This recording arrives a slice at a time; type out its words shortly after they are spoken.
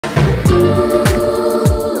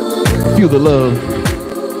Feel the love.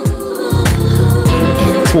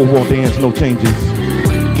 Full wall dance, no changes.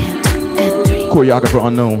 Choreographer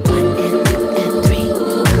unknown.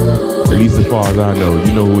 At least as far as I know.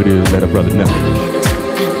 You know who it is, let a brother know.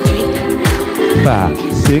 5,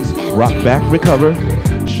 6, rock back, recover.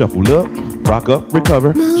 Shuffle up, rock up,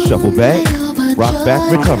 recover. Shuffle back, rock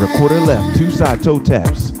back, recover. Quarter left, 2 side toe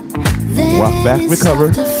taps. Rock back,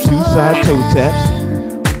 recover, 2 side toe taps.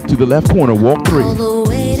 To the left corner, walk 3.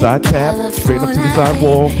 Side tap, straight up to the side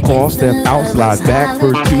wall. Cross, step out, slide back.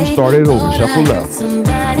 First 2, start it over. Shuffle left.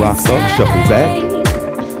 Rock up, shuffle back.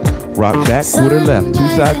 Rock back, quarter left, 2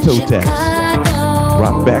 side toe taps.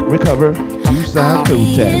 Rock back, recover, 2 side toe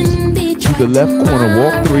taps. To the left corner,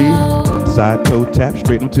 walk 3. Side toe tap,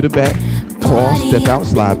 straight up to the back. Cross, step out,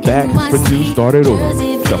 slide back. For 2, start it over.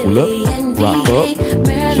 Shuffle up, rock up,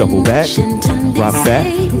 shuffle back. Rock back,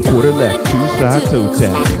 quarter left, 2 side toe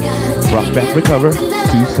taps. Rock back, recover, 2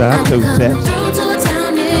 side toe taps.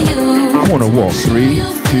 Corner walk, 3,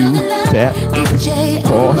 2, tap.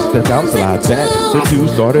 Cross, step out, slide back. For 2,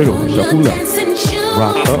 start it over. Shuffle up,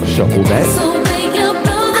 rock up, shuffle back.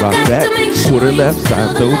 Rock back, quarter left,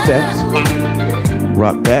 side toe taps.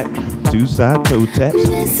 Rock back, 2 side toe taps.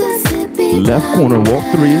 Left corner walk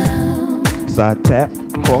 3. Side tap,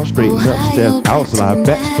 cross, straighten up, step out, slide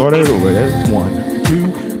back, start it over. That's 1,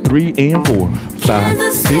 2, 3, and 4,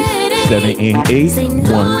 5, 6, 7, and 8.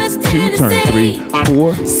 1, 2, turn 3,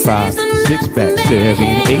 4, 5, 6, back, 7,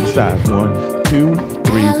 8, sides. 1, 2,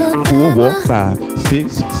 3, 4, walk 5,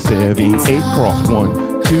 6, 7, 8, cross. 1,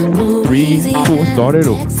 2, 3, 4, start it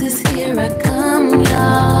over.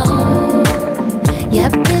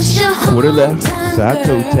 Quarter left, side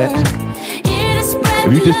toe tap.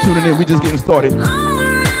 If you just tuning in, we just getting started.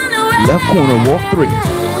 Left corner, walk 3.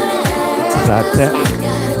 Side tap,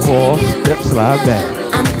 cross, step, slide back.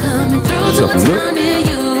 Shuffle up,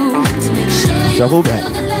 shuffle back.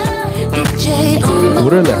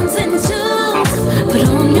 Quarter left.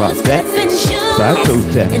 Rock back, side toe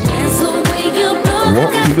tap.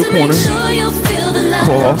 Walk to the corner.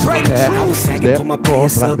 Cross, tap, step,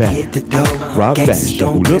 cross, slide back. Rock back,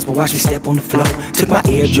 shuffle up. Watch me step on the floor. Took my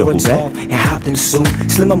Air Jordans off and hopped in the suit.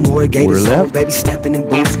 Slim my Morgators on, baby stepping in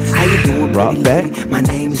boots. How you doing, rock back. My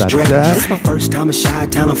name is Dre. This my first time in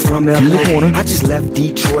Chi-Town. I'm from LA. I just left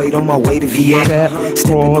Detroit on my way to VA. Tap,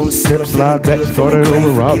 cross, step, slide back, start it over,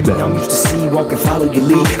 rock back. I'm used to see you walk and follow your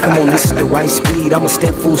lead. Come on, this is the right speed. I'ma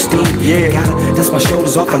step full steam. Yeah, gotta dust my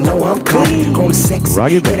shoulders off. I know I'm clean. Going sexy.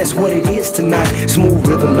 Rock it back. Yeah, that's what it is tonight. Smooth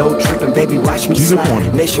rhythm, no tripping, baby. Watch me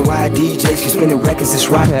slide. Nationwide DJs can spinning records. It's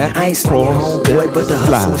right. I ain't staying home, boy, but the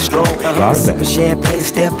hustle is strong. Sipping champagne,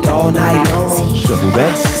 stepped all night long. Shuffle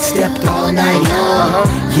back. Stepped all night long.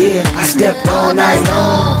 Yeah, I stepped all night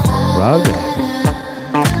long. Rock back.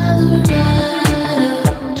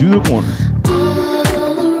 To the corner.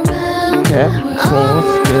 Tap, cross,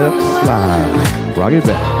 step, slide. Rock it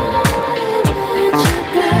back.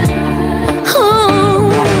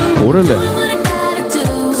 Quarter left.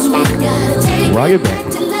 Rock it back.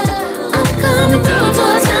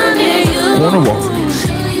 Corner walk.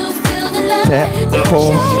 Tap,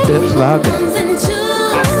 cross, step, slide back.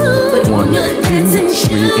 1, 2,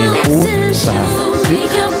 3, and 4, 5,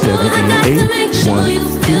 6, 7, and 8. 1,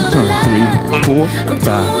 2, turn 3, 4,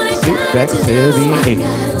 5, 6, back, 7, 8.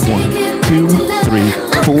 1, 2, 3,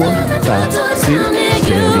 4, 5, 6, 7,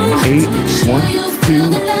 8. 1,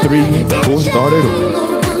 2, 3, 4, start it over.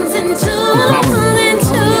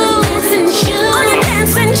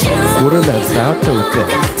 Quarter left, side toe tap.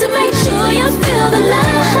 To make sure you feel the love.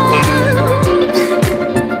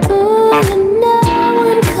 Ooh, you know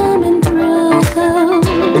I'm coming through.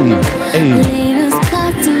 Lina's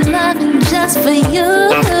got some loving just for you.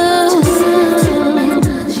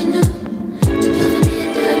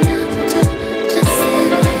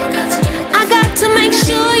 I got to make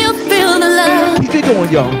sure you feel the love. Keep it going,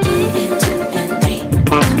 y'all.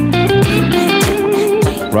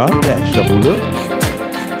 Rock back, shuffle up.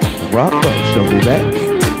 Rock up, shuffle back.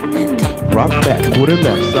 Rock back, quarter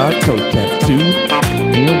left, side toe tap. 2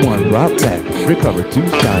 and 1, rock back. Recover, 2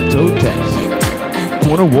 side toe taps.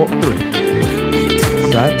 Corner walk 3.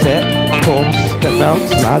 Side tap, cross, step out,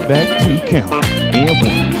 slide back, 2 count. And 1,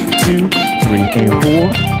 2, 3, and 4,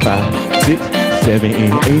 5, 6, 7,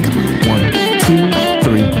 and 8. 1, 2,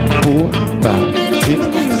 3, 4, 5,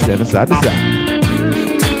 6, 7, side to side.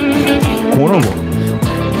 Corner walk.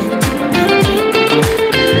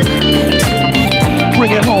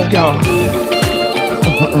 Bring it home, y'all.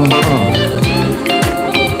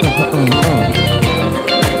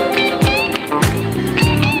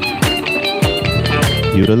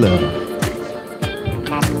 You the love.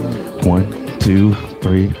 1, 2,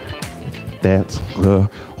 3. That's the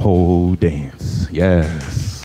whole dance. Yeah.